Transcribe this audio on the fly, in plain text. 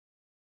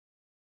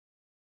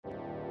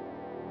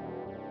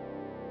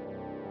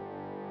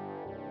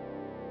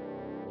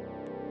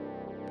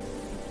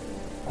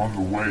On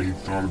the way, he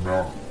thought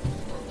about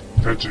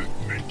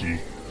Petchetniki,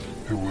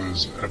 who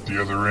was at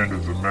the other end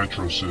of the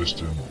metro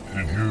system,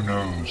 and who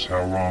knows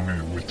how long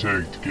it would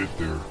take to get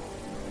there.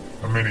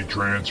 How many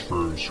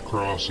transfers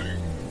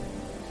crossing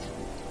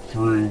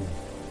through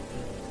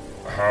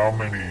how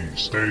many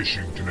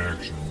stations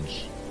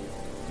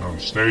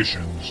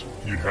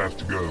you'd have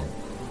to go.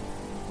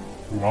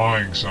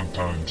 Lying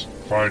sometimes,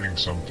 fighting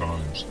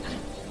sometimes.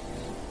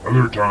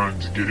 Other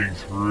times getting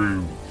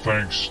through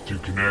thanks to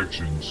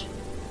connections.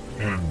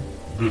 And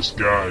this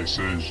guy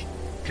says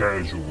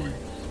casually,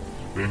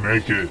 they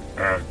make it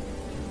at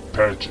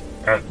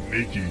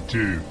Nikki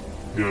too.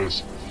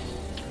 Yes,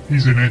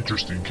 he's an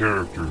interesting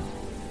character,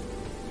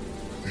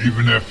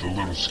 even if a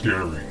little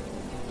scary.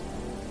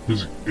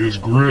 His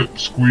grip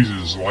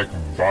squeezes like a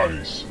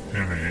vice,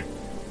 and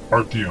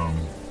Artyom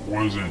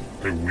wasn't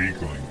a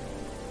weakling.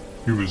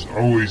 He was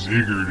always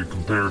eager to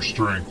compare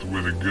strength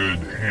with a good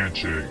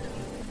handshake.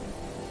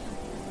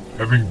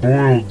 Having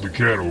boiled the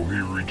kettle, he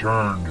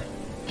returned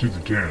to the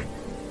tent.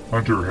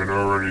 Hunter had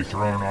already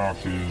thrown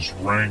off his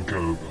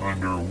raincoat,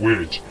 under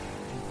which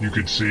you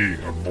could see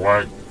a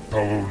black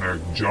polo neck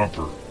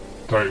jumper,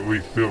 tightly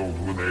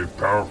filled with a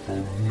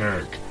powerful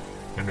neck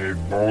and a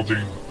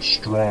bulging,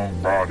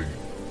 strong body,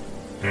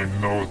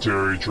 and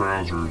military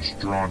trousers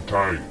drawn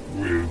tight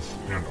with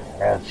an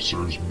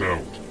officer's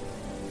belt.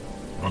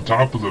 On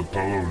top of the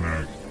polo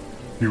neck,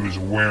 he was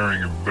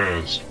wearing a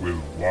vest with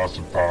lots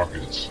of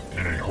pockets,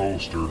 and a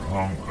holster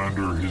hung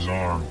under his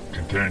arm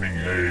containing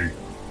a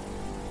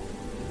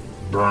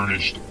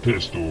burnished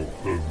pistol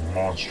of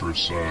monstrous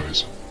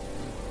size.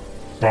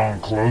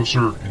 Upon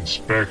closer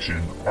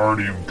inspection,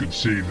 Artyom could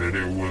see that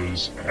it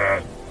was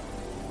a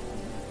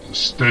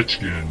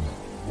Stechkin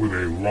with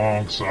a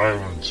long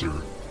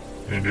silencer,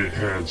 and it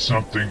had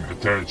something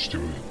attached to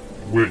it,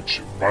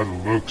 which, by the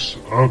looks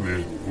of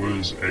it,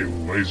 was a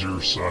laser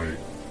sight.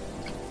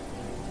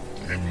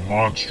 A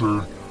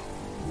monster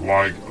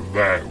like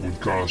that would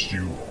cost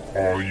you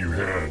all you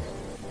had.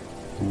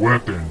 The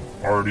weapon,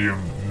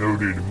 Artyom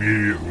noted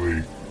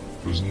immediately,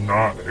 was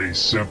not a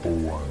simple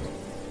one.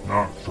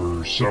 Not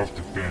for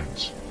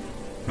self-defense,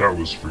 that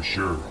was for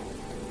sure.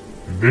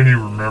 And then he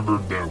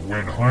remembered that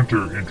when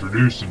Hunter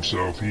introduced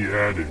himself, he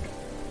added,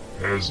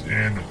 as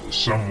in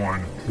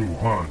someone who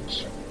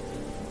hunts.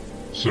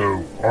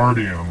 So,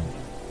 Artyom,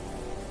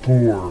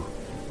 pour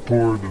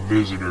the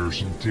visitor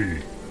some tea.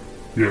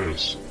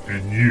 Yes,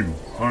 and you,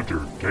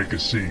 Hunter, take a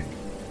seat.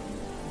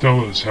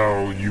 Tell us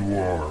how you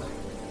are.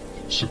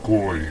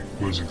 Sukhoi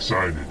was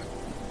excited.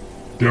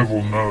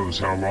 Devil knows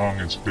how long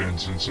it's been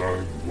since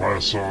I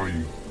last saw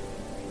you.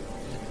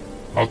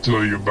 I'll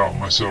tell you about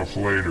myself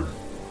later.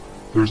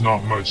 There's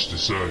not much to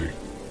say,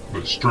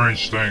 but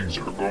strange things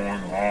are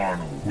going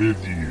on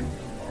with you,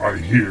 I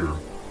hear.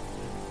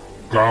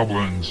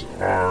 Goblins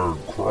are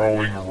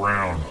crawling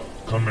around,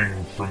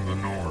 coming from the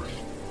north.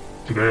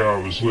 Today I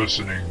was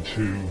listening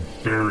to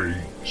fairy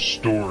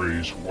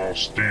stories while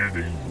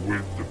standing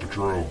with the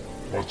patrol.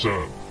 What's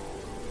up?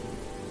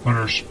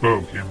 Hunter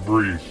spoke in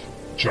brief,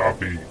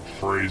 choppy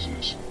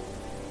phrases.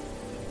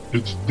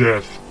 It's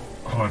Death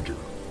Hunter.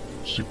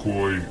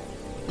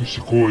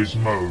 Sukhoi's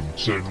mode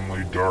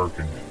suddenly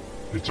darkened.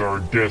 It's our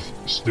death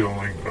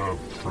stealing up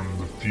from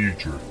the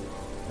future.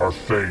 Our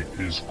fate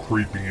is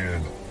creeping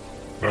in.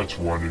 That's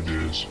what it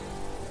is.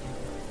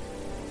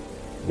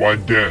 Why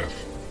death?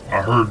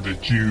 I heard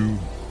that you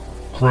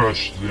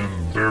crushed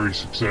them very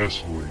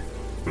successfully,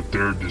 but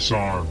they're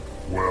disarmed.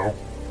 Well,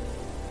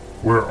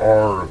 where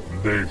are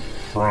they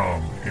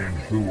from and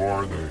who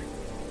are they?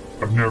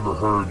 I've never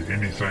heard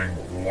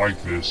anything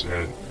like this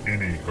at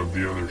any of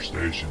the other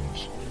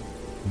stations.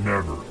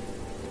 Never.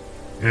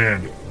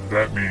 And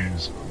that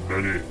means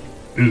that it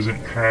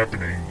isn't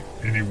happening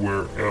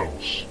anywhere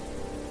else.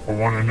 I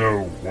want to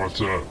know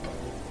what's up.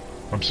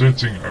 I'm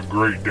sensing a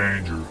great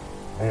danger.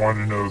 I want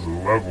to know the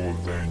level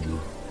of danger.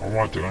 I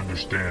want to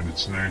understand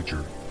its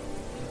nature.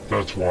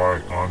 That's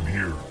why I'm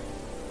here.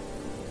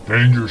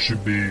 Danger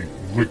should be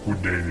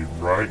liquidated,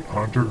 right,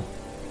 Hunter?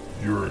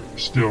 You're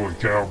still a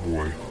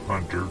cowboy,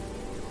 Hunter.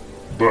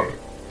 But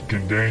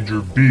can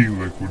danger be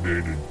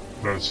liquidated?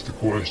 That's the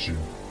question.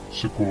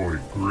 Sukhoi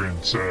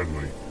grinned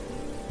sadly.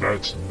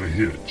 That's the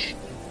hitch.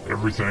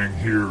 Everything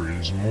here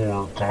is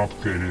more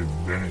complicated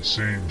than it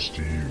seems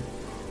to you.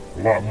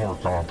 A lot more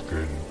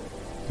complicated.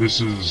 This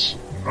is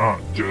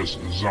not just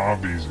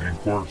zombies and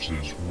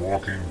corpses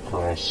walking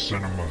across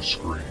cinema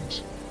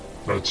screens.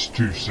 That's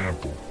too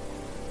simple.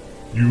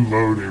 You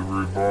load a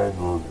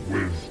revolver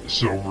with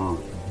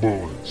silver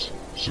bullets.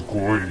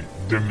 Sukhoi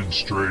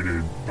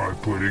demonstrated by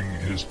putting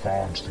his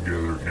palms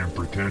together and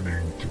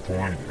pretending to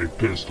point a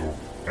pistol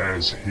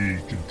as he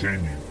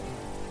continued.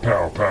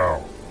 Pow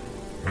pow.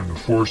 And the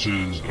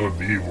forces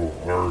of evil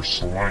are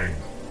slain.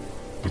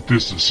 But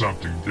this is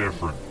something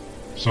different.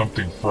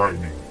 Something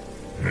frightening.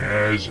 And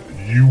as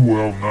you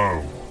well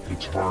know,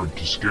 it's hard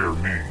to scare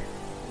me.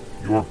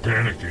 You're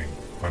panicking,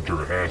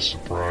 Hunter asked,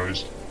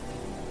 surprised.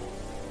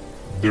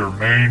 Their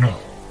main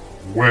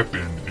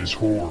weapon is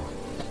horror.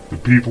 The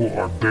people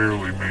are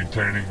barely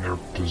maintaining their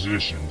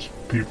positions.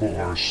 People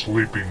are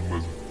sleeping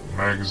with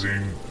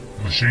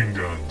machine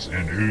guns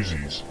and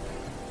Uzis.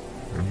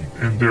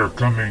 And they're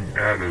coming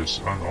at us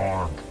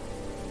unarmed.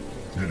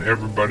 And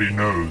everybody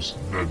knows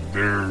that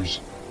there's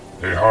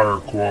a higher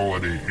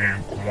quality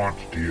and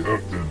quantity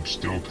of them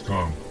still to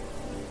come.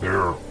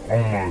 They're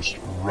almost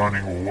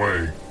running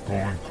away,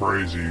 going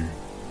crazy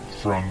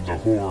from the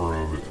horror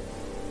of it.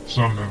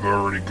 Some have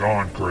already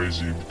gone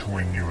crazy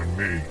between you and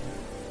me.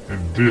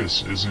 And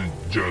this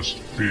isn't just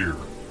fear,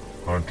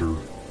 Hunter.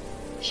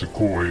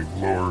 Sequoia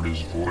lowered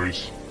his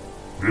voice.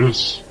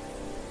 This,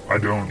 I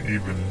don't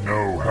even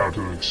know how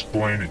to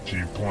explain it to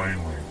you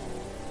plainly.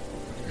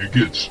 It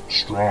gets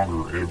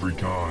stronger every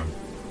time.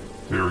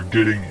 They are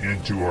getting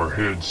into our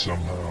heads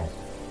somehow.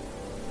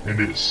 And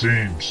it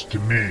seems to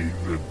me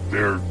that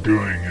they're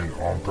doing it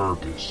on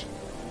purpose.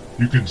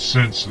 You can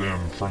sense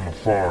them from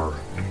afar,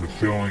 and the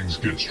feelings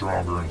get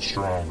stronger and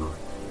stronger.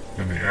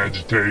 And the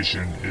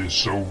agitation is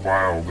so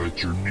vile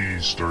that your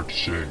knees start to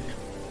shake,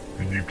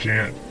 and you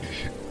can't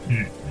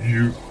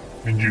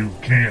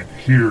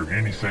hear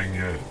anything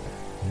yet,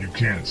 and you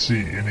can't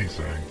see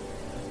anything,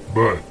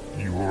 but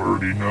you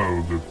already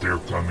know that they're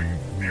coming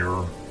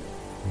nearer,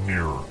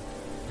 nearer,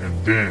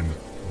 and then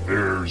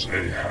there's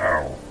a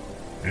howl,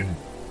 and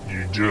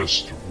you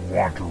just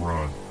want to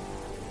run,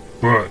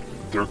 but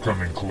they're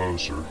coming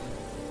closer,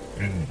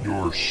 and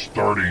you're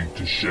starting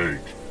to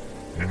shake,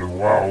 and a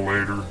while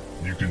later,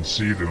 you can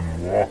see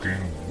them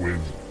walking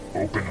with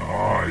open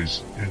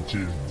eyes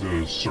into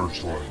the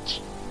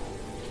searchlights.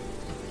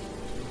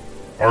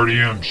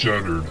 RDM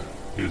shuddered.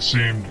 It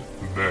seemed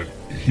that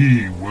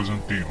he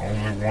wasn't the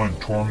only one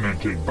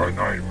tormented by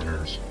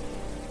nightmares.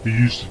 He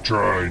used to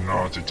try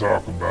not to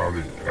talk about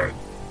it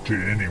to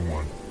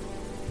anyone.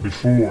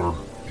 Before,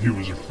 he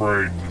was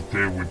afraid that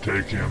they would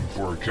take him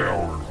for a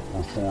coward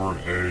or for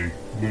a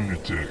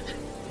lunatic.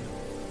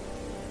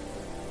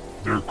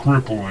 They're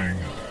crippling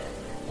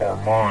our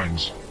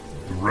minds,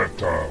 the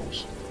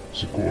reptiles,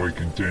 Sequoia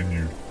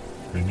continued,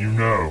 and you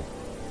know,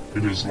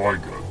 it is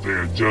like they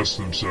adjust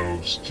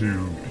themselves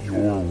to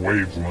your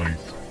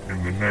wavelength,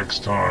 and the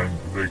next time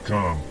they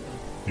come,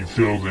 you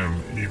feel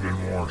them even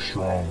more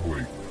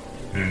strongly,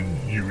 and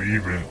you're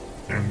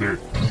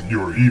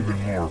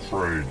even more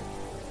afraid.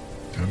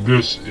 And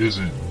this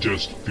isn't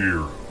just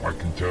fear, I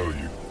can tell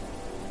you.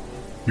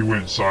 He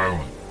went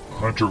silent.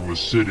 Hunter was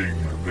sitting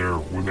there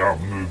without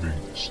moving,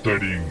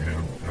 studying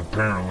him,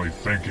 apparently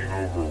thinking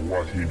over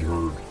what he'd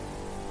heard.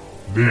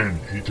 Then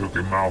he took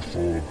a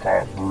mouthful of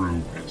hot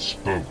brew and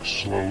spoke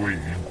slowly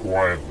and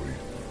quietly.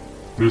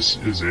 This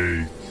is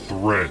a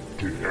threat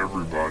to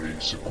everybody,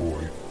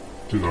 Sequoia.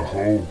 To the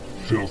whole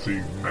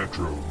filthy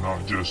metro,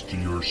 not just to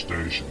your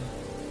station.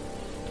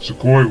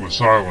 Sequoia was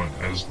silent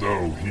as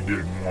though he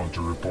didn't want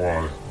to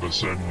reply, but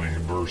suddenly he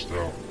burst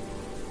out.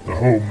 The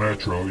whole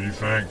metro, you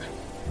think?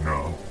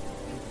 No.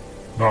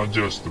 Not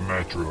just the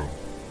metro.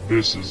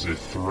 This is a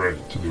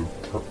threat to the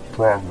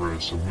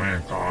progress of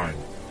mankind,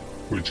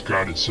 which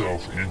got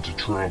itself into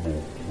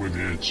trouble with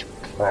its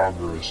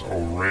progress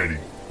already.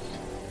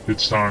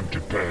 It's time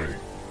to pay.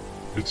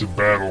 It's a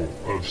battle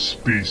of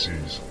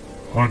species.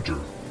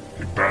 Hunter,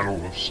 a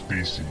battle of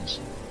species.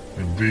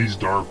 And these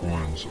dark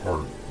ones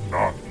are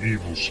not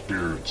evil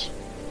spirits.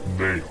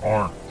 They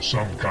aren't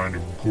some kind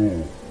of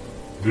ghoul.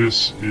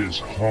 This is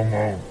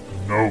Homo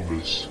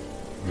novus,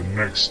 the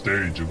next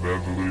stage of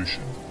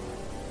evolution,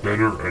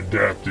 better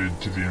adapted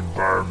to the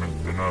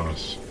environment than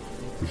us.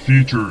 The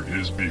future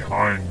is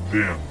behind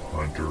them,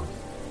 Hunter.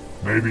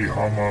 Maybe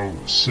Homo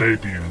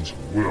sapiens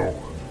will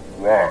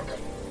rot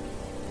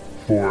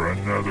for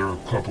another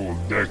couple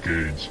of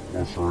decades,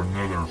 or for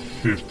another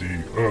 50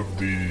 of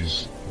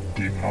these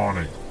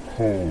demonic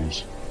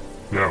holes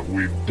that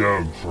we've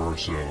dug for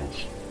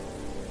ourselves.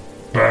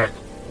 Back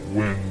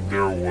when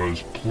there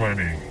was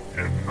plenty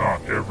and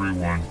not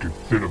everyone could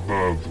fit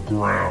above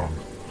ground,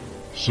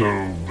 so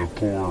the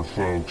poor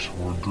folks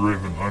were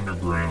driven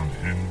underground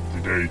in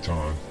the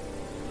daytime.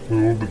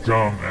 We will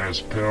become as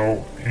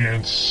pale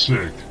and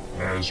sick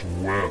as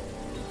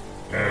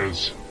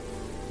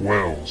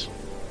Wells,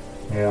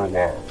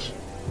 Morlocks.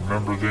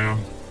 Remember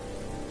them?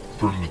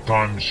 From the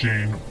time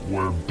machine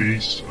where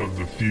beasts of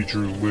the future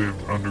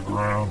lived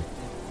underground?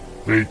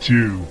 They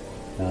too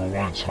were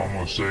once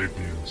Homo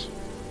sapiens.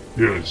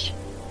 Yes,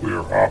 we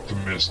are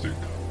optimistic.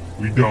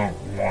 We don't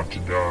want to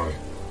die.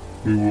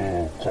 We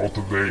will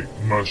cultivate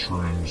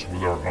mushrooms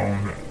with our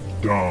own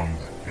dung,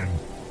 and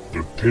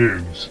the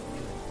pigs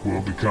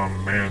will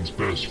become man's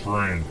best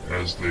friend,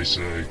 as they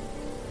say,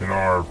 and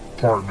our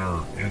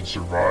partner in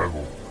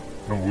survival.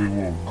 And we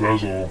will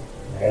guzzle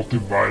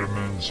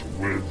multivitamins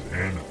with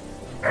an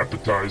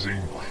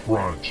appetizing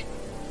crunch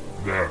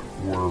that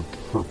were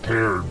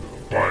prepared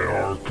by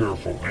our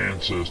careful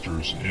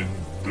ancestors in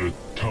the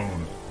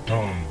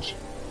tones.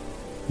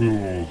 We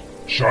will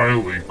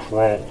shyly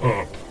crawl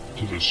up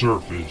to the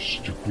surface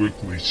to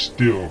quickly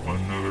steal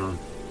another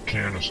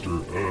canister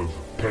of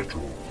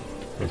petrol,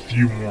 a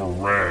few more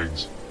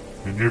rags,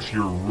 and if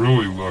you're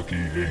really lucky,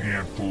 a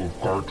handful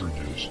of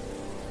cartridges,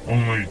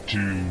 only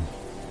to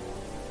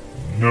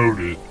note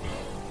it,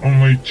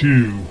 only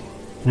to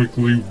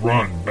quickly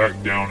run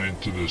back down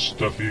into the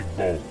stuffy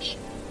vaults,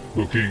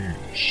 looking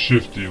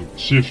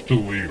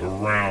shiftily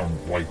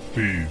around like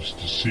thieves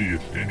to see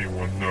if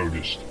anyone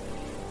noticed,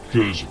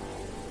 because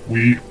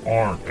we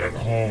aren't at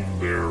home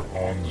there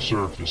on the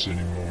surface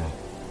anymore.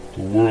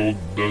 The world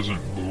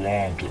doesn't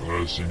belong to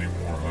us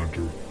anymore,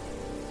 Hunter.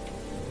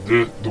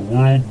 The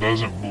world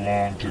doesn't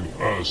belong to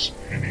us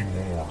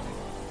anymore.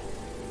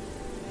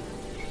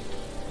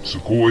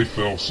 Sequoia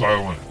fell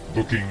silent,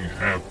 looking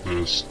at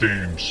the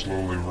steam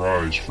slowly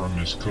rise from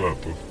his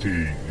cup of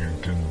tea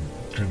and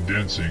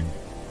condensing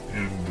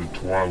in the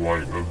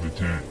twilight of the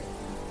tent.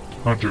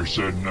 Hunter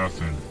said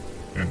nothing,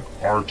 and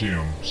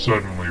Artyom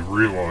suddenly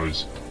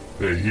realized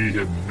that he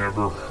had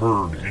never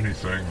heard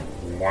anything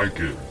like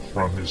it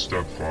from his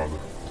stepfather.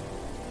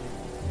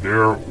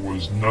 There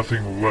was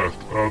nothing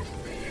left of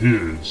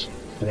his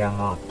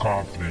former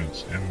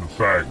confidence in the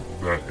fact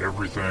that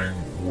everything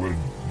would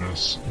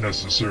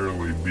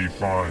necessarily be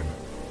fine.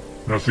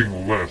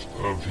 Nothing left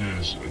of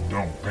his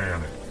 "don't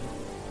panic,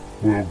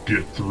 we'll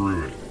get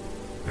through it,"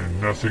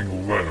 and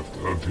nothing left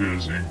of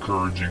his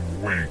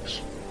encouraging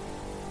winks.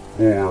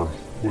 Or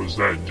was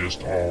that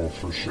just all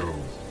for show?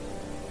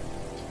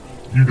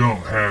 "You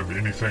don't have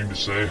anything to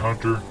say,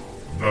 Hunter?"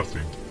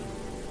 "Nothing."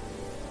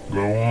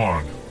 "Go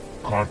on.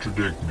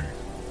 Contradict me.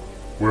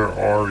 Where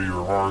are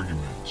your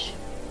arguments?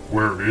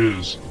 Where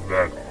is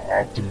that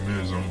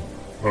optimism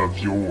of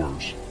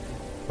yours?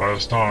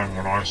 Last time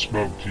when I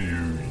spoke to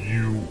you,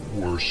 you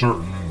were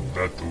certain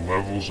that the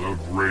levels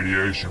of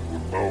radiation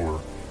would lower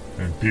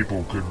and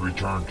people could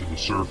return to the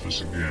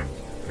surface again.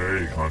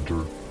 Hey,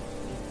 Hunter,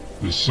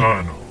 the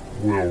sun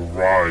will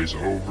rise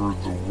over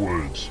the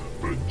woods,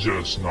 but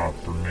just not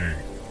for me."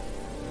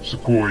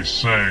 Sequoia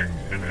sang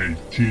in a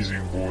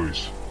teasing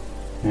voice.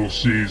 "We'll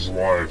seize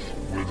life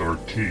with our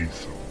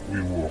teeth.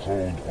 We will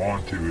hold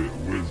onto it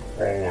with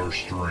all our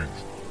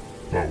strength.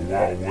 But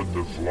what would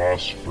the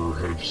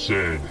philosopher have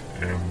said,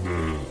 and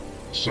the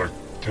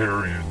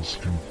sectarians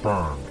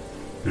confirmed,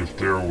 if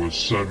there was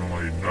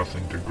suddenly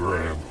nothing to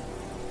grab?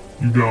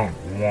 You don't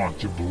want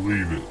to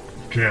believe it,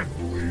 can't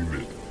believe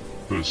it,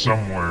 but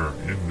somewhere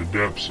in the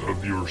depths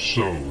of your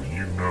soul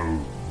you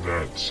know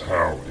that's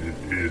how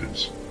it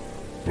is.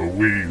 But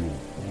we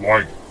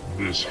like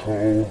this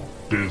whole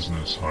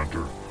business,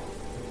 Hunter,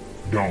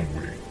 don't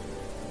we?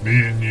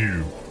 Me and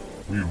you,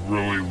 we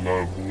really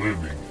love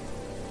living.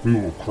 We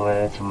will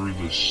crawl through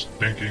the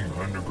stinking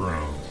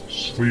underground,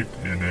 sleep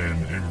in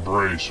an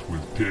embrace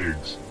with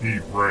pigs,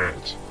 eat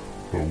rats,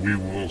 but we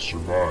will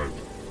survive,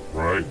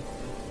 right?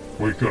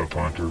 Wake up,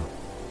 Hunter.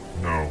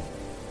 No,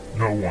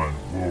 no one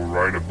will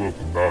write a book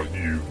about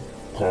you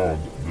called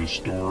The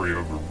Story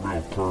of a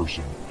Real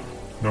Person.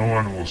 No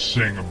one will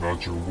sing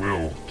about your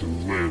will to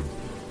live,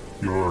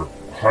 your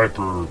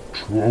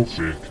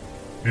hypertrophic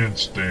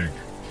instinct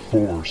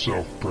for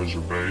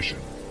self-preservation.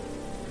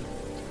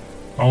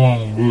 How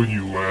long will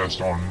you last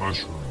on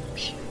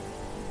mushrooms,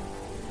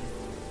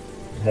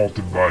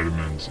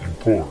 multivitamins, and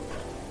pork?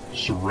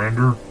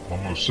 Surrender,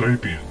 Homo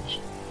sapiens.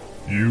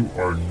 You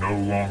are no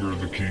longer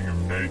the king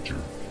of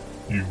nature.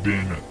 You've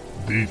been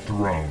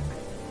dethroned.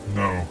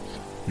 No,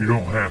 you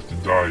don't have to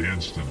die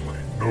instantly.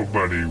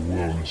 Nobody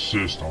will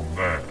insist on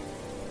that.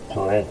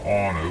 Crawl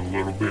on a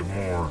little bit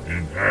more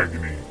in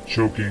agony,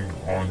 choking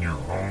on your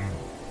own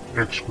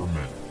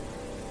excrement.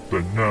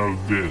 But know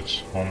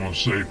this, Homo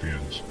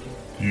sapiens,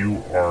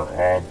 you are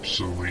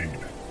obsolete.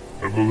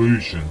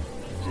 Evolution,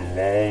 the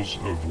laws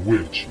of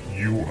which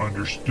you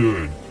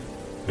understood,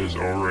 has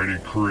already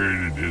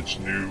created its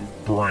new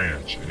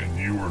branch, and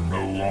you are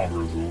no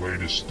longer the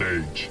latest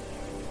stage,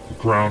 the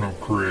crown of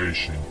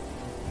creation.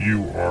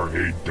 You are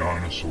a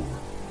dinosaur.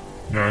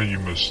 Now you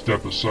must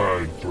step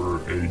aside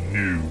for a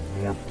new,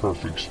 more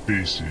perfect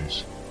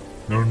species.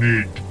 No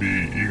need to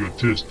be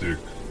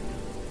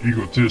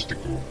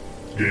egotistical.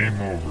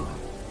 Game over.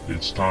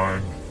 It's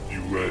time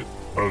you let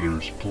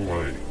others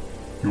play.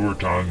 Your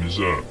time is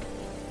up.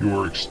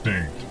 You're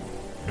extinct.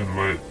 And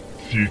let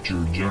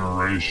future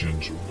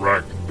generations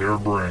rack their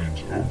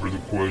brains over the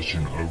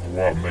question of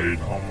what made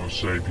Homo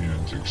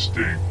sapiens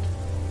extinct,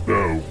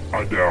 though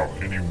I doubt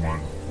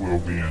anyone will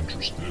be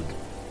interested.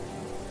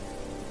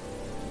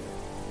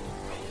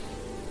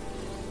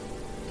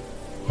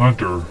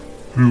 Hunter,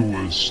 who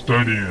was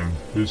studying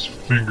his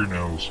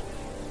fingernails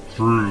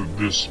through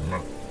this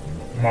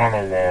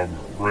monologue,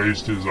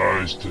 raised his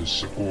eyes to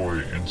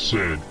Sequoia and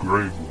said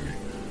gravely,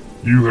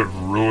 "You have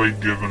really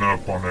given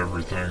up on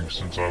everything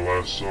since I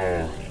last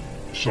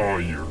saw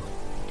you.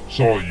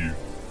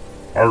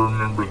 I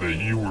remember that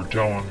you were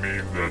telling me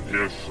that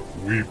if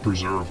we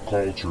preserve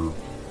culture,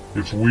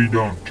 if we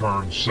don't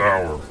turn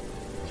sour,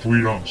 if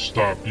we don't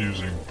stop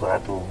using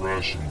proper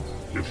Russian,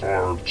 if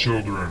our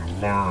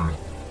children learn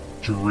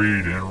to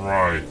read and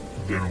write,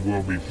 then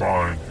we'll be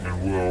fine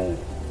and we'll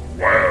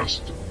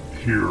last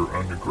here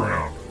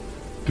underground.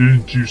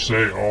 Didn't you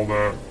say all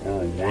that, or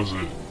was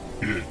it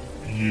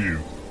you?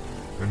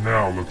 And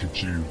now look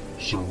at you.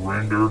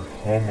 Surrender,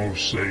 Homo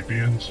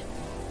sapiens?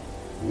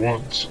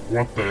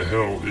 What the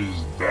hell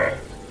is that?"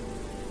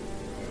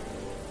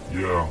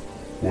 Yeah,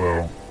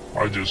 well,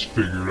 I just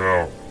figured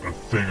out a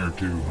thing or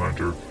two,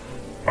 Hunter.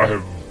 I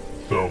have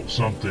felt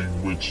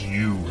something which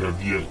you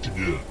have yet to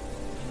get.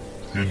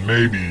 And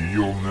maybe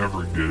you'll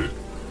never get it.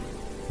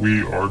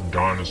 We are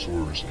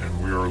dinosaurs,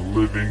 and we are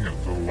living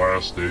the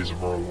last days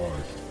of our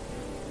life.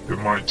 It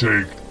might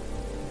take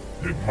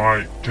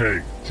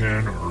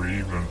 10 or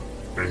even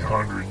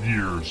 100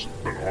 years,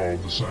 but all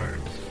the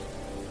same.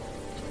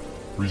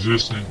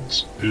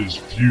 Resistance is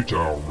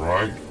futile,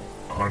 right?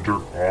 Hunter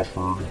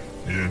offered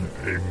in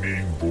a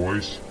mean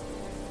voice.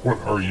 What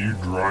are you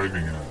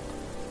driving at?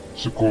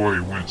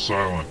 Sequoia went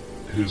silent,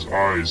 his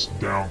eyes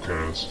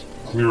downcast.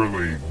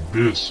 Clearly,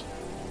 this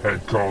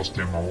had cost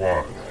him a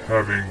lot,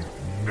 having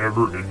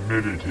never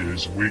admitted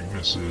his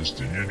weaknesses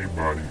to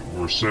anybody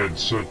or said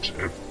such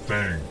a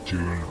thing to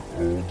an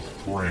old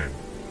friend.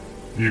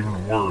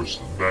 Even worse,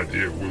 that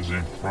it was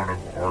in front of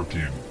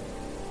Artyom.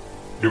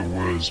 It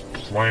was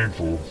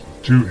painful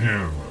to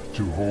him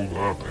to hold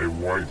up a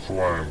white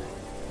flag.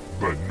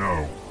 But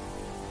no,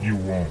 you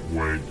won't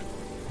wait,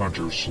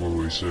 Hunter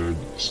slowly said,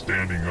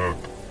 standing up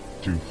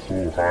to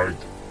full height.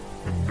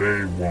 And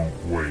they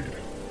won't wait.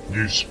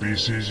 New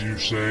species, you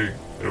say?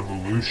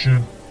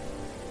 Evolution?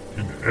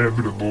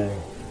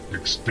 Inevitable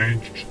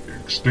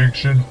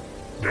extinction?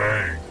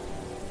 Dang.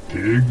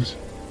 Pigs?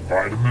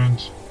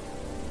 Vitamins?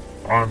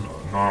 I'm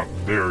not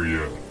there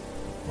yet.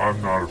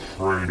 I'm not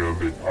afraid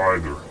of it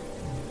either.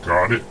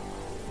 Got it?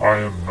 I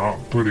am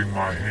not putting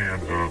my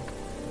hand up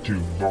to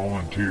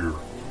volunteer.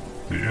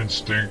 The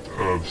instinct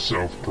of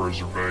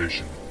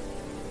self-preservation.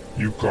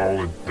 You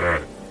call it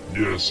that.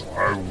 Yes,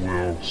 I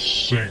will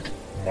sink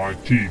my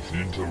teeth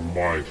into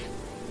life.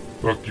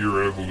 Fuck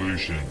your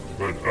evolution.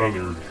 Let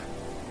other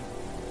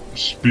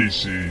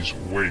species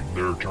wait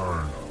their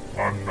turn.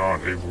 I'm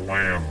not a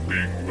lamb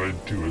being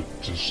led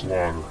to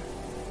slaughter.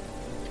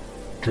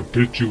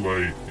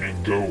 Capitulate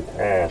and go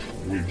off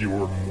with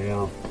your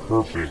more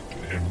perfect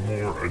and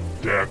more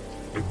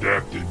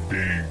adapted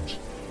beings.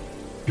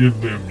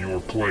 Give them your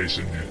place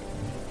in it.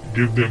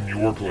 Give them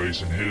your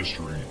place in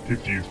history.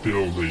 If you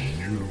feel that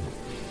you've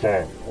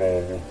fought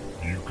all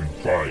you can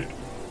fight,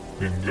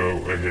 then go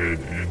ahead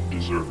and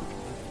desert.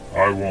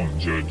 I won't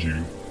judge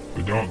you,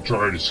 but don't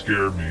try to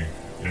scare me,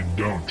 and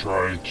don't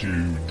try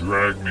to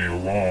drag me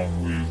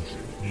along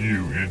with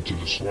you into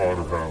the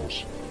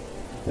slaughterhouse.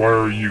 Why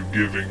are you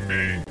giving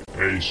me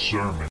a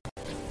sermon?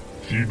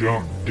 If you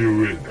don't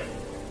do it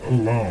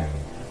alone,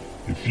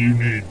 if you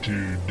need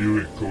to do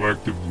it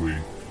collectively,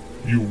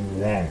 you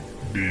won't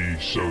be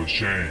so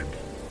ashamed.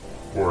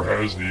 Or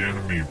has the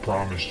enemy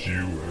promised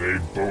you a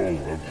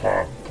bowl of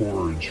hot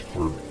porridge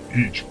for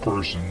each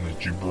person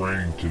that you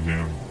bring to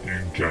them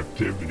in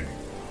captivity?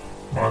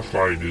 My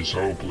fight is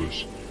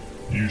hopeless.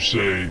 You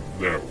say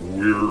that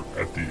we're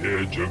at the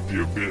edge of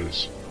the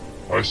abyss.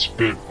 I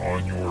spit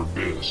on your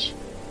abyss.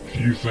 If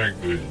you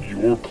think that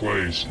your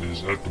place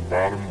is at the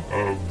bottom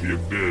of the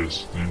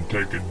abyss, then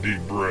take a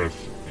deep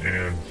breath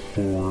and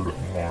forward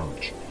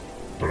march.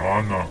 But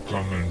I'm not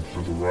coming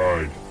for the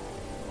ride.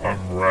 I'm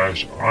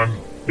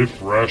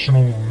if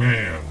rational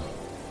man,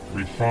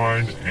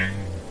 refined and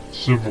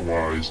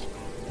civilized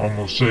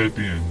Homo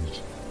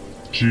sapiens,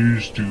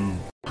 choose to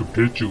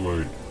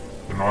capitulate,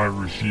 then I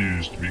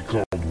refuse to be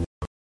called one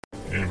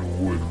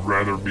and would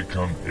rather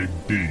become a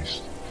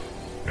beast.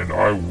 And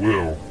I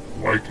will,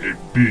 like a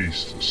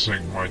beast,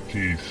 sink my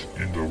teeth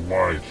into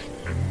life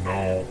and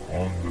gnaw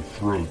on the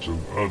throats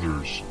of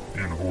others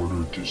in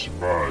order to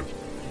survive.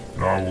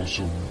 And I will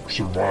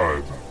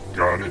survive.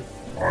 Got it?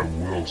 I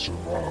will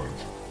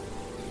survive.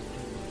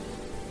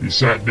 He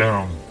sat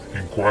down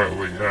and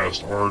quietly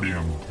asked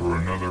Artyom for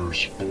another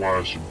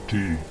splash of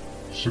tea.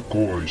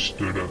 Sequoia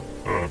stood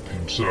up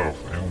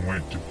himself and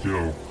went to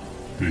fill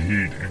the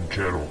heat and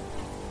kettle.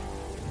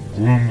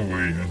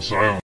 Gloomily and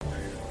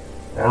silently,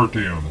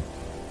 Artyom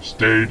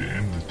stayed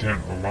in the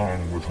tent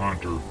alone with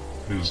Hunter.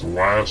 His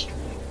last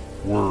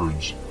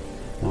words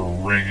were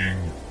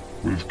ringing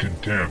with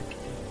contempt.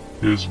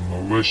 His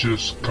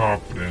malicious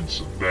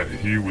confidence that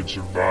he would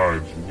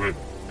survive lit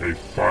a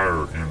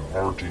fire in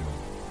Artyom.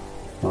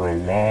 For a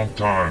long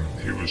time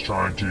he was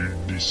trying to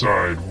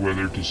decide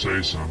whether to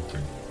say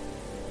something.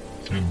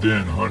 And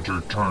then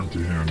Hunter turned to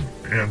him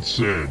and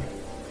said,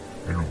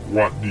 "And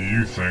what do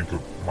you think,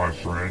 my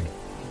friend?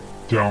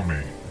 Tell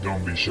me,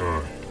 don't be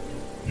shy.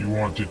 You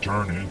want to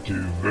turn into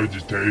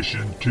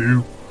vegetation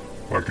too,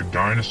 like a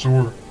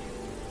dinosaur?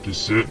 To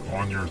sit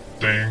on your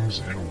things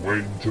and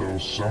wait until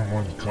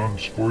someone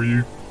comes for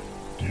you?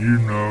 Do you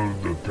know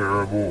the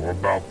parable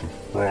about the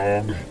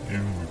frog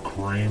in the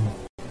cream?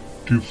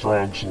 2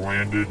 frogs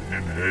landed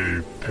in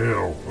a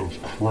pail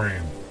of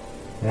cream.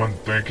 One,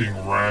 thinking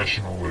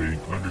rationally,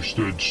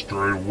 understood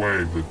straight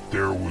away that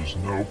there was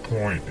no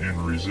point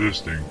in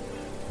resisting,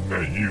 and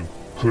that you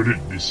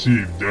couldn't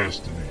deceive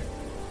destiny.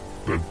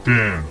 But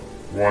then,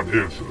 what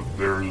if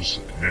there's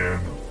an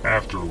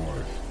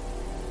afterlife?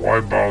 Why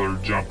bother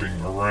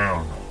jumping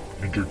around,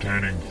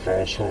 entertaining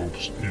false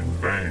hopes in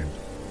vain?"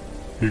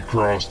 He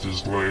crossed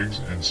his legs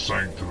and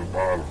sank to the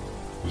bottom.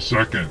 The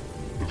second,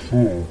 the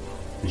fool,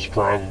 was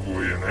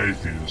probably an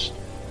atheist.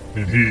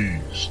 and he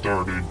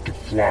started to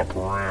flop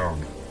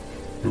around.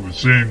 It would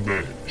seem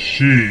that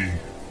she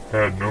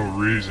had no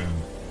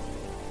reason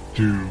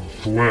to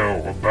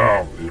flail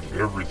about if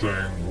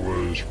everything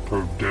was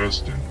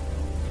predestined,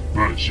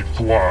 but she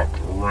flopped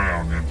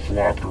around and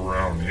flopped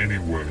around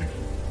anyway.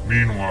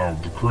 Meanwhile,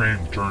 the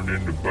cream turned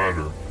into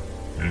butter,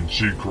 and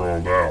she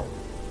crawled out.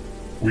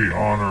 We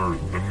honor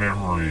the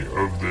memory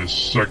of this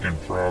second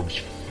frog's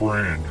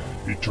friend,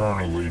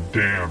 eternally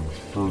damned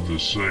for the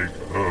sake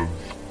of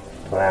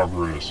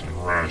progress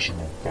and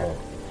rational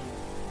thought.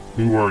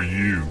 Who are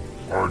you?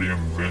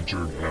 Artyom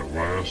ventured at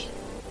last.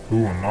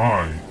 Who am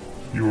I?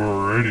 You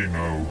already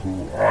know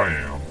who I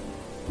am,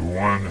 the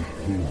one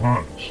who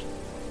hunts.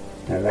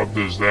 But what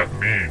does that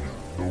mean,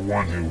 the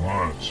one who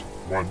hunts?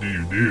 What do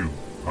you do,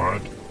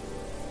 hunt?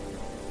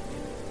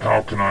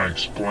 How can I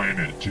explain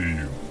it to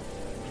you?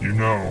 You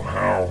know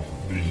how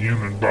the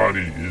human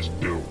body is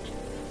built.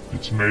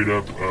 It's made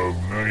up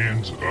of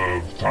millions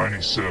of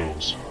tiny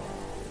cells.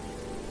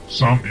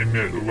 Some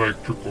emit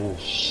electrical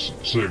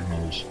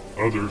signals,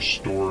 others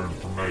store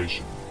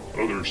information,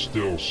 others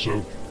still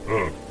soak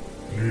up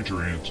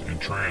nutrients and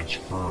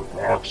transfer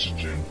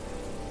oxygen,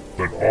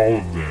 but all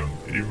of them,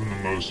 even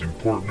the most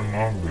important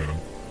among them,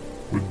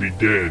 would be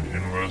dead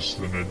in less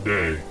than a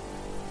day,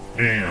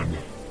 and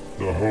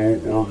the whole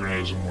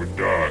organism would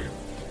die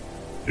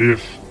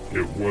if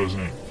it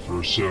wasn't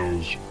for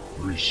cells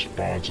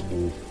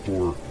responsible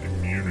for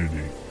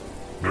immunity.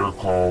 They're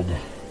called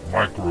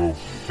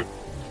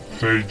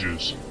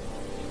macrophages.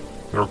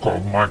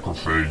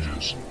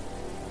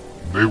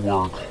 They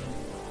work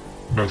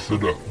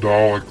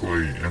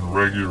methodically and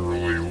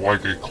regularly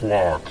like a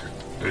clock,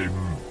 a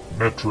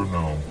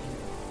metronome.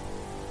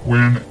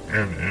 When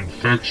an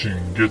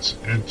infection gets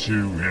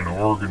into an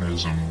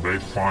organism, they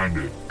find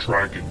it,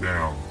 track it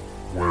down,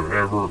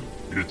 wherever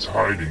it's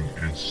hiding,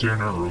 and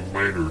sooner or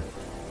later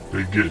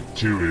they get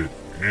to it,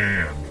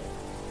 and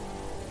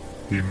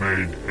he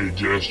made a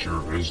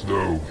gesture as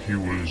though he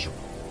was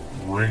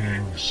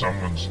wringing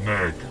someone's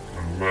neck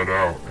and let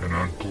out an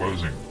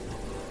unpleasant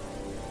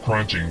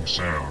crunching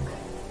sound.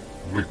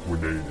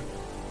 Liquidated.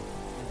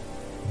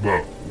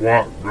 But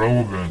what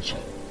relevance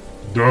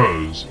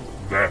does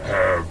that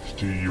have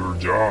to your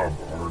job?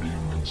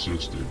 Artyom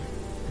insisted.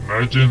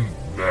 Imagine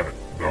that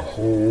the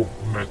whole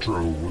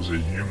metro was a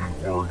human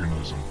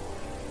organism,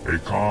 a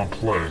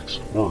complex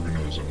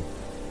organism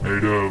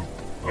made up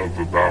of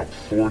about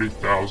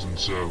 40,000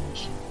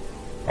 cells.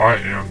 I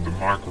am the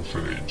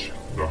macrophage,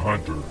 the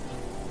hunter.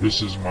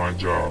 This is my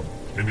job.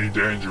 Any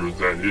danger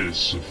that is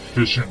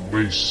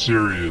sufficiently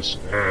serious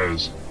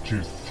as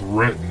to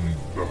threaten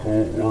the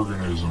whole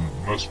organism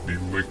must be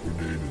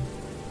liquidated.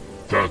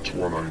 That's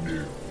what I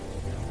do.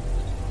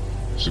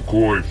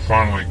 Sukhoi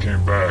finally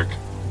came back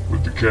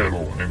with the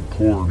kettle and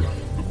poured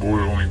the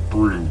boiling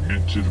brew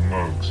into the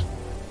mugs.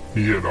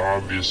 He had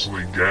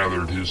obviously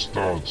gathered his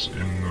thoughts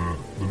in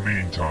the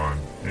meantime,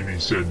 and he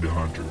said to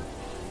Hunter,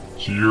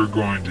 "So you're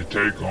going to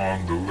take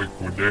on the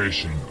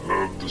liquidation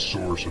of the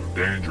source of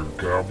danger,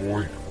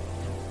 cowboy?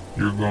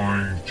 You're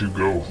going to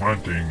go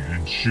hunting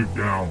and shoot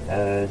down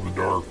all the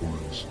Dark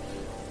Ones.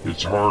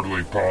 It's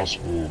hardly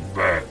possible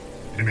that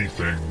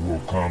anything will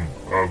come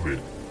of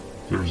it.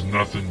 There's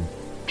nothing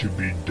to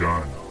be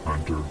done,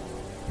 Hunter.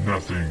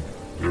 Nothing.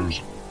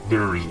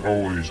 There is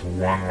always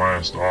one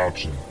last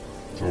option,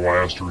 the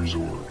last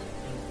resort.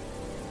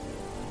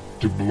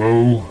 To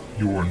blow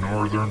your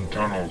northern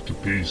tunnel to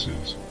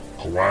pieces,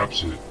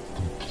 collapse it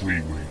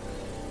completely,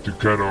 to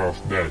cut off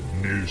that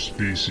new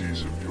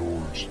species of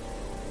yours.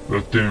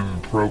 Let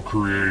them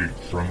procreate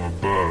from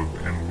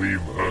above and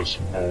leave us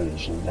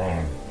moles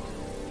alone.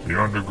 The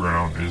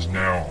underground is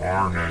now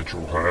our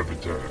natural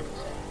habitat."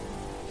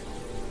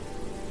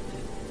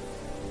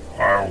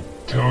 I'll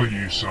tell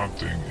you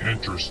something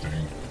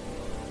interesting.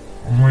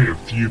 Only a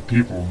few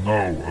people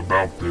know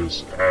about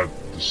this at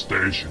the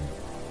station.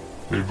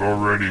 They've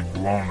already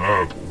blown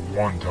up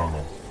one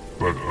tunnel,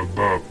 but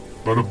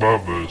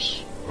above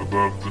us,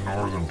 above the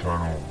northern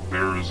tunnel,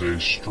 there is a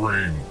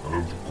stream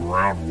of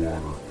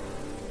groundwater.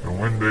 And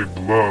when they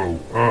blow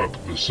up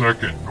the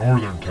second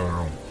northern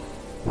tunnel,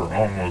 we're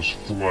almost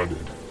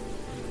flooded.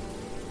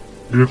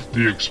 If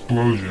the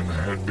explosion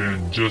had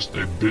been just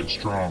a bit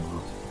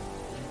stronger.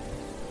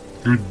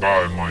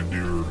 Goodbye, my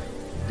dear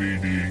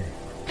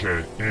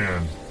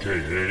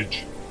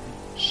VDKNKH.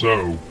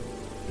 So,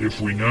 if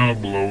we now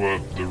blow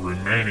up the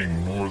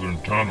remaining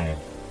northern tunnel,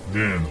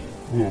 then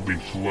we'll be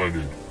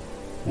flooded.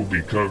 We'll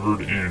be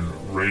covered in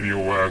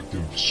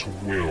radioactive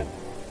swill.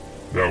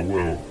 That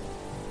will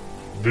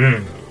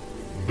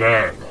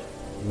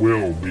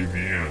be the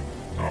end,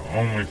 not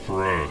only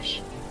for us.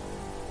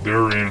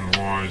 Therein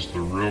lies the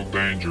real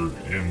danger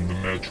in the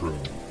metro.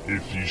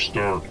 If you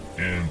start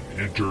an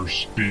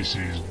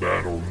interspecies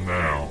battle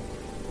now,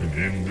 and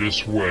in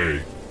this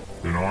way,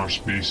 then our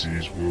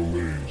species will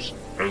lose,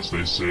 as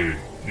they say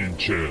in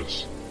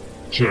chess.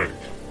 Check.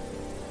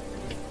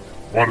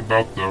 What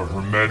about the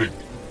hermetic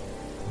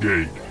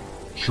gate?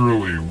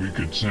 Surely we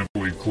could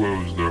simply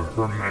close the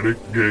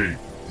hermetic gate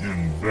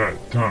in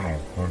that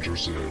tunnel, Hunter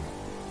said.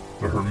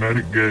 The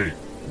hermetic gate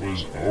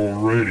was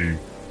already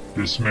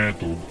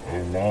dismantled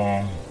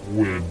along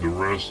with the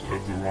rest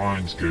of the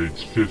lines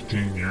gates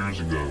 15 years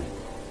ago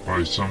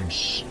by some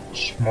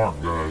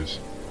smart guys,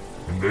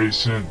 and they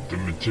sent the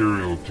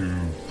material to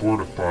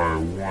fortify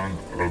one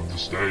of the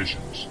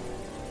stations.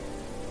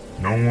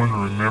 No one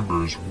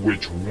remembers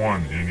which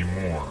one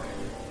anymore.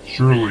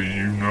 Surely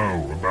you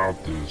know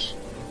about this.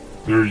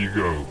 There you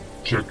go.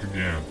 Check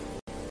again.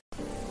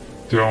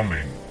 Tell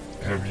me,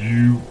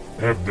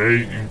 have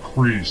they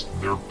increased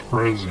their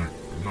pressure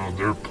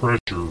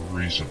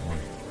recently?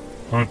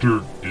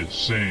 Hunter, it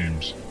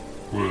seems,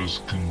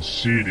 was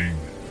conceding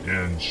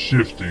and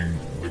shifting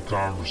the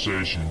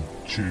conversation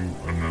to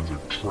another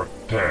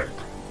tack.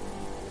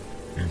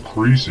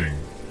 Increasing?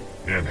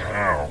 And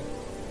how?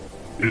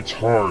 It's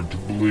hard to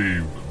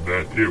believe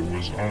that it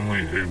was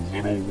only a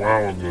little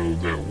while ago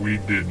that we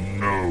didn't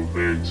know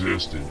they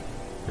existed,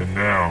 and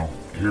now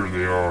here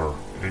they are,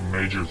 a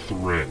major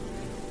threat.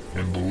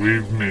 And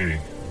believe me,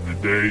 the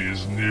day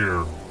is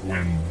near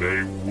when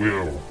they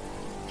will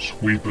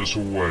sweep us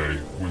away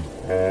with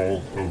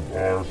all of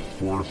our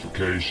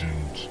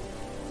fortifications,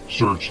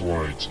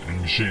 searchlights,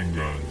 and machine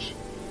guns.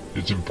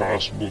 It's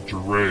impossible to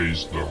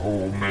raise the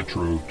whole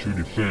metro to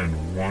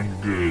defend one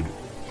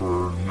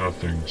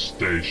good-for-nothing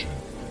station.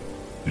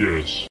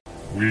 Yes,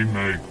 we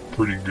make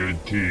pretty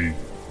good tea,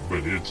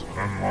 but it's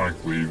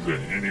unlikely that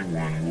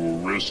anyone will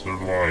risk their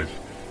life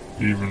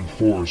even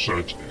for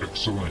such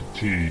excellent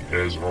tea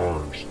as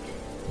ours.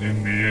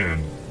 In the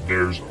end,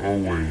 there's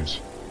always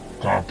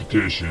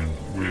competition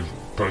with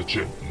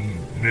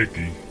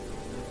Pachetniki.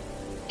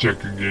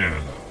 Check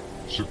again.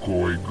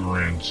 Sequoia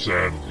grinned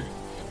sadly.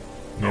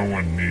 No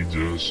one needs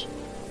us.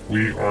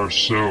 We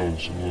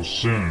ourselves will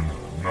soon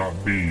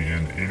not be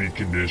in any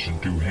condition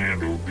to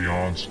handle the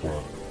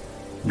onslaught.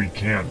 We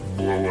can't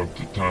blow up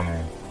the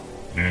tunnel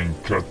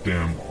and cut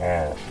them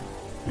off.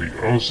 We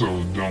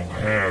also don't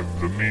have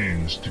the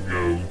means to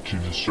go to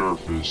the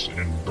surface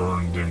and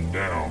burn them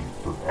down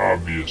for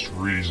obvious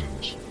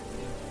reasons.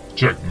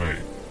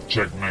 Checkmate.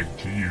 Checkmate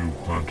to you,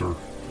 Hunter.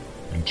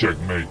 And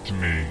checkmate to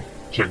me.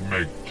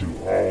 Checkmate to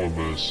all of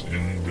us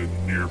in the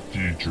near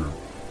future.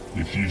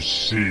 If you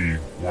see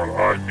what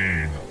I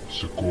mean,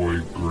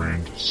 Sequoia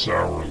grinned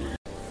sourly.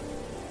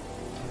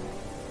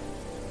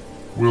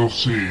 We'll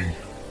see,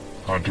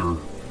 Hunter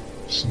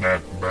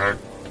snapped back.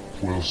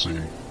 We'll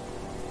see.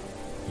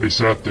 They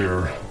sat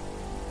there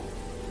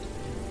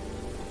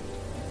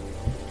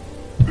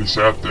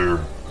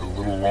a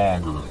little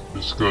longer,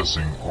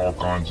 discussing all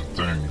kinds of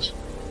things.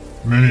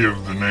 Many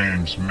of the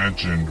names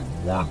mentioned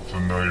weren't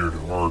familiar to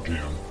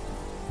Artyom.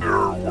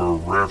 There were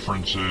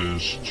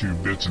references to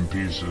bits and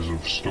pieces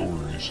of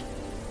stories.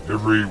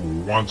 Every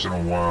once in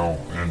a while,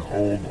 an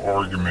old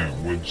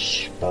argument would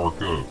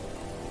spark up,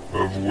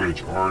 of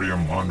which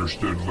Artyom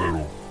understood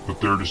little, but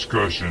their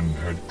discussion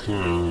had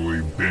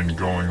clearly been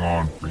going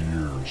on for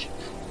years,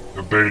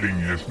 debating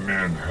if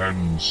men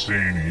hadn't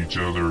seen each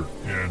other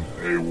in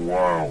a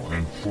while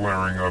and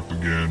flaring up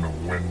again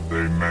when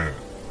they met.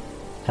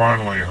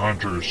 Finally,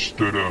 Hunter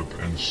stood up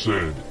and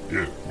said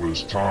it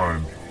was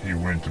time he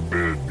went to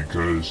bed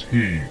because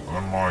he,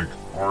 unlike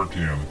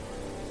Artyom,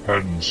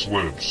 hadn't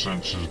slept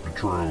since his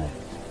betrayal.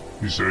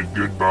 He said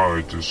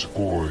goodbye to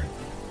Sequoia,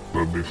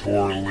 but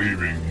before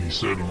leaving he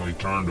suddenly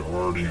turned to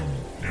Artyom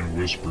and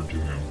whispered to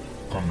him,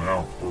 "Come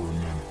out for a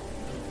minute."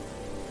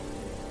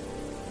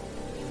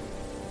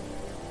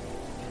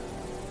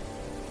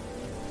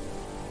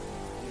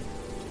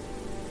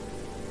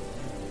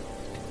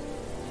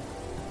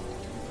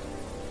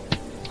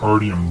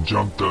 Artyom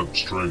jumped up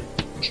straight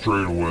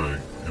away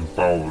and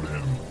followed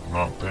him,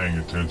 not paying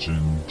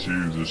attention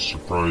to the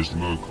surprised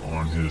look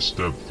on his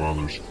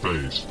stepfather's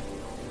face.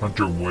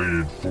 Hunter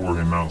waited for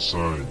him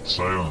outside,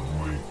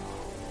 silently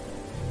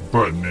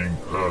buttoning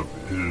up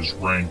his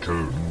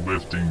raincoat and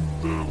lifting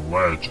the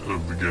latch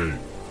of the gate.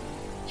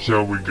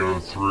 "Shall we go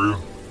through?"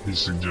 he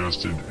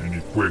suggested, and he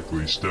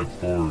quickly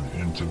stepped forward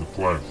into the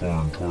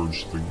platform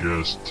towards the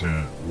guest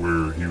tent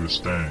where he was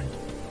staying.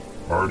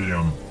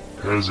 Artyom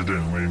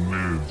hesitantly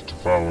moved to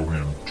follow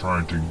him,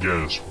 trying to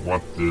guess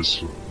what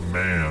this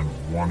man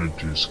wanted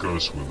to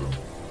discuss with him.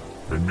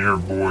 A mere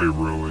boy,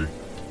 really,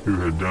 who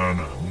had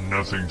done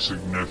nothing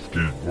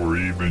significant or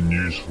even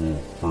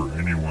useful for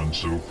anyone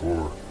so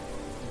far.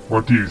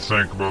 "What do you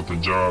think about the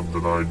job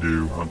that I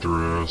do?"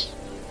 Hunter asked.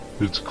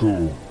 "It's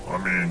cool. I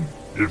mean,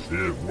 if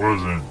it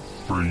wasn't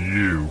for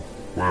you,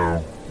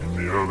 well, and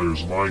the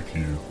others like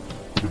you,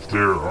 if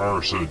there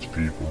are such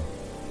people,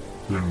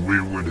 then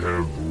we would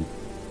have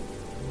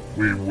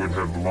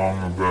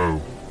long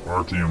ago,"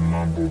 Artyom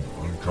mumbled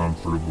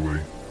uncomfortably.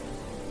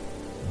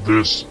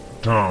 This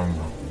tongue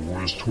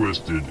was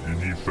twisted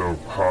and he felt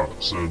hot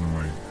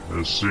suddenly,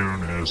 as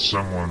soon as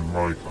someone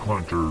like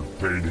Hunter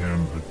paid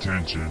him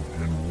attention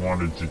and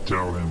wanted to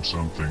tell him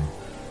something,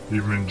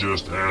 even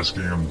just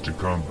asking him to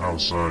come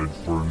outside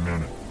for a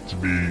minute, to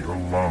be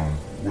alone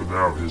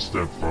without his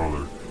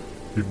stepfather.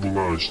 He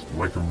blushed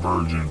like a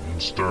virgin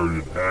and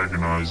started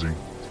agonizing,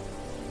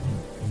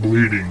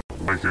 bleeding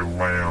like a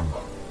lamb.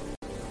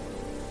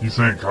 You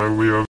think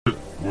highly of it?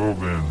 Well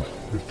then,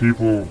 if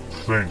people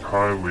think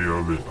highly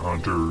of it,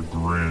 Hunter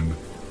grinned,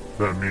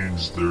 that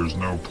means there's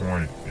no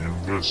point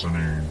in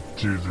listening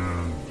to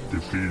the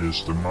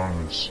defeatist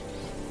among us.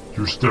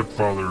 Your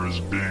stepfather is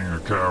being a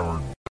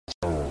coward, that's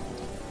all.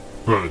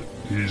 But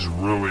he's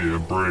really a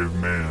brave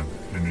man.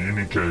 In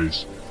any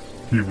case,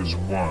 he was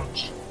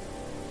once.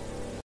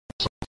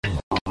 Something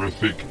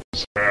horrific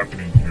is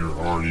happening here,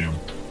 Artyom.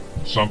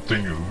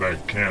 Something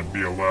that can't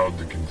be allowed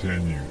to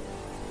continue.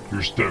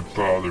 Your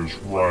stepfather's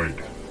right.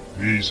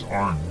 These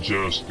aren't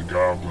just the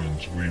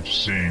goblins we've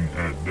seen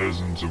at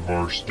dozens of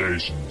our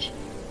stations.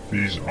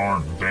 These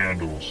aren't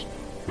vandals.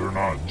 They're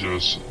not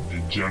just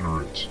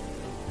degenerates.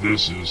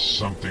 This is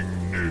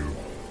something new,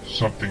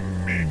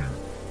 something meaner.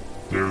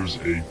 There's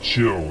a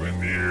chill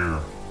in the air.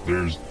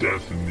 There's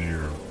death in the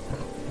air.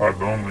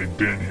 I've only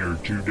been here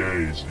 2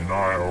 days, and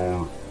I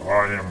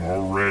am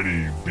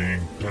already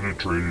being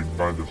penetrated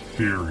by the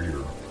fear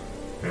here.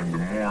 And the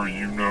more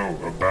you know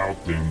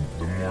about them,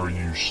 the more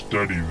you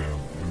study them,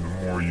 and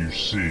the more you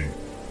see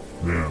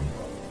them,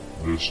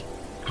 the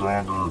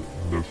stronger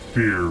the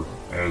fear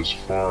as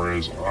far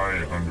as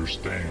I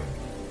understand.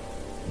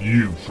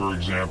 You, for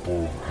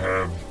example,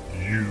 have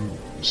you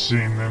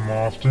seen them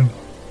often?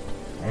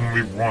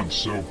 Only once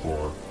so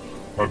far.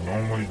 I've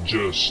only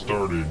just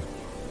started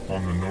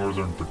on the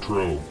Northern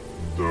Patrol,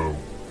 though,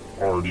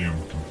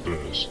 Artyom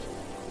confessed.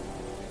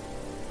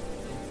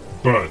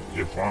 But,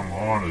 if I'm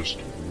honest,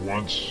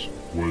 once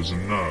was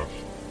enough.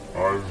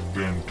 I've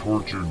been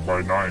tortured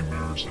by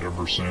nightmares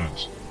ever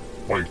since.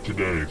 Like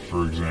today,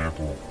 for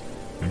example.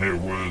 And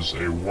it was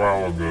a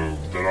while ago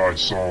that I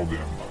saw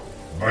them.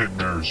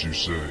 Nightmares, you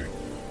say?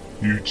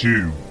 You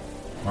too?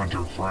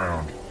 Hunter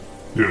frowned.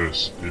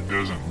 Yes, it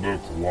doesn't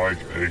look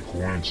like a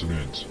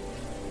coincidence.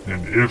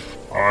 And if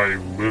I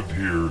live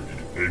here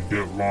a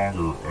bit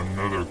longer,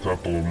 another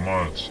couple of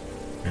months,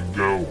 and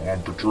go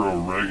on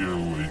patrol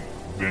regularly,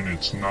 then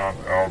it's not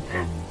out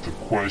of the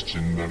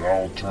question that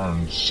I'll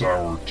turn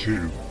sour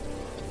too.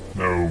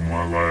 No,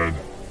 my lad,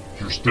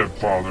 your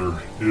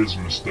stepfather is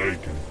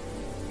mistaken.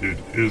 It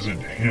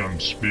isn't him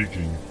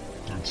speaking.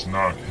 It's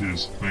not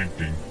his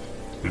thinking.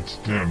 It's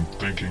them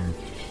thinking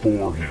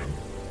for him.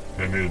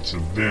 And it's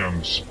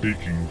them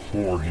speaking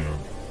for him.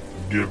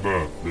 Give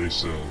up, they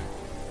say.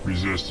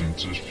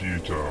 Resistance is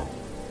futile.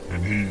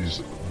 And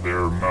he's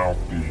their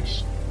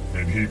mouthpiece.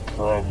 And he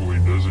probably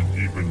doesn't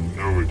even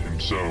know it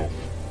himself.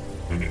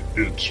 And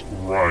it's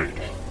right,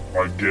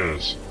 I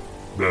guess,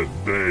 that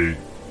they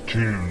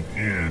tune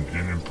in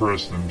and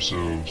impress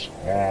themselves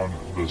on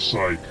the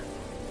psyche.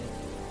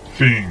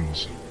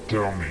 Fiends,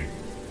 tell me,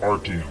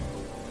 Artyom,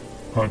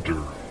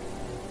 Hunter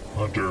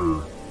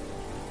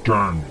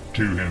turned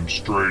to him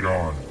straight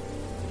on,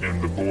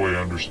 and the boy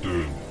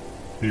understood.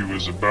 He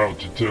was about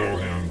to tell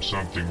him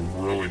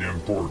something really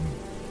important.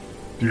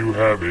 Do you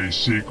have a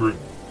secret?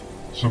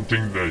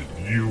 Something that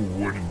you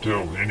wouldn't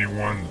tell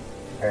anyone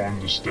on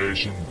the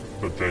station,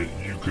 but that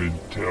you could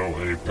tell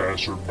a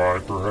passerby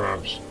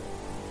perhaps?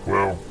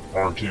 Well,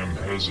 Artyom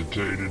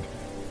hesitated,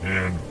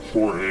 and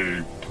for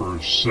a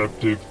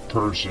perceptive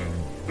person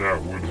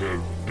that would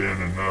have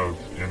been enough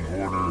in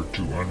order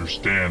to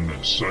understand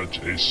that such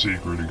a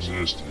secret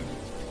existed.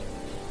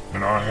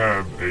 And I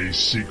have a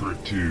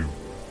secret too.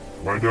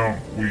 Why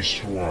don't we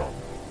swap?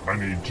 I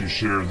need to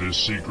share this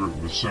secret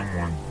with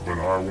someone, but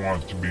I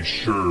want to be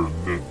sure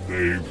that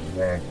they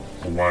won't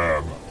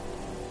blab.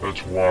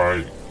 That's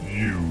why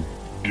you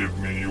give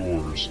me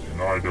yours,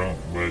 and I don't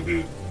let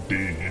it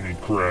be any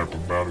crap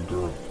about a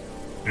girl.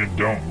 And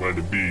don't let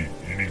it be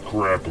any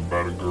crap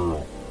about a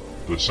girl,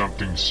 but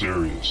something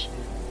serious.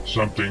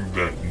 Something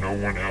that no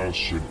one else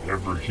should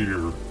ever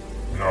hear,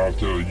 and I'll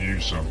tell you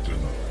something.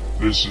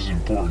 This is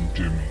important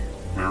to me.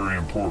 Very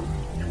important,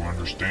 you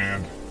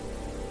understand?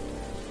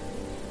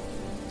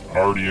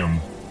 Artyom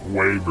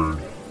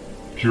wavered.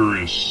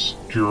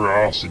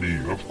 Curiosity,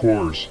 of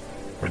course,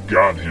 had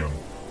got him,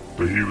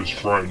 but he was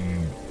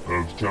frightened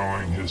of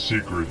telling his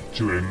secret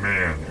to a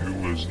man who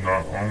was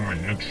not only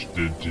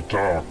interesting to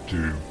talk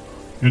to,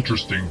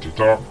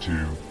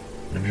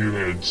 and who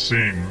had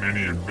seen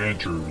many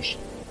adventures,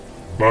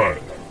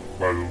 but,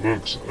 by the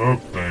looks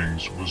of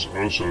things, was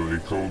also a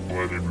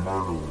cold-blooded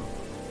murderer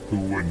who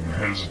wouldn't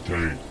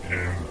hesitate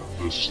in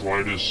the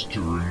slightest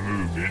to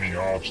remove any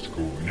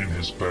obstacle in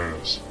his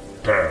path.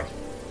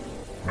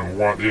 And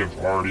what if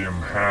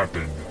Artyom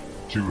happened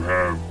to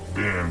have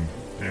been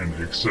an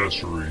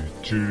accessory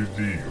to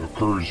the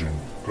incursion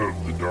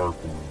of the Dark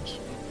Ones?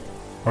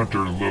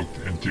 Hunter looked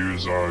into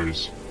his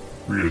eyes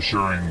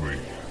reassuringly.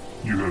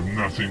 You have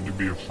nothing to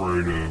be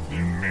afraid of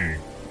in me.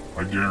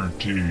 I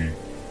guarantee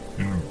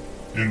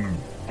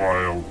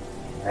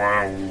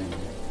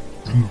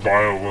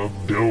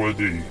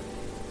inviolability.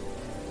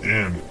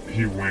 And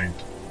he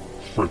winked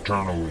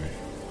fraternally.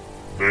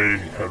 They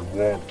had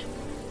walked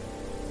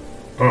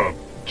up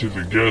to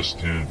the guest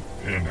tent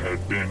and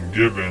had been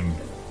given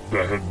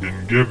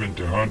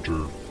to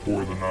Hunter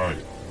for the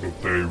night,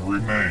 but they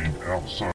remained outside.